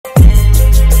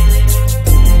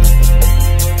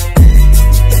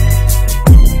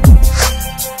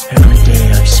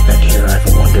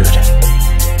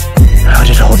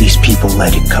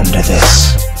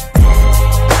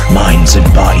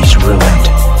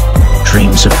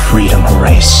dreams of freedom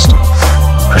erased,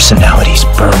 personalities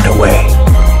burned away.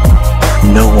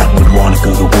 No one would want to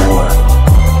go to war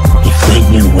if they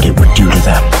knew what it would do to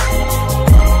them.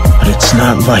 But it's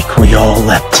not like we all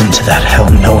leapt into that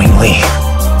hell knowingly.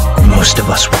 Most of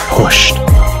us were pushed.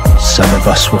 Some of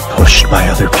us were pushed by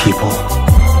other people.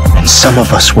 And some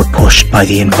of us were pushed by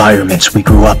the environments we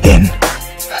grew up in.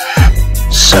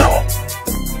 So,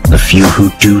 the few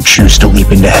who do choose to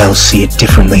leap into hell see it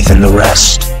differently than the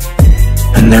rest.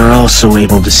 And they're also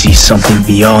able to see something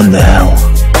beyond the hell.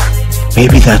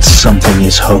 Maybe that something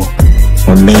is hope,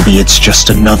 or maybe it's just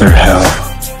another hell.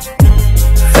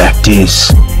 Fact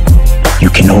is, you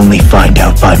can only find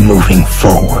out by moving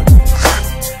forward.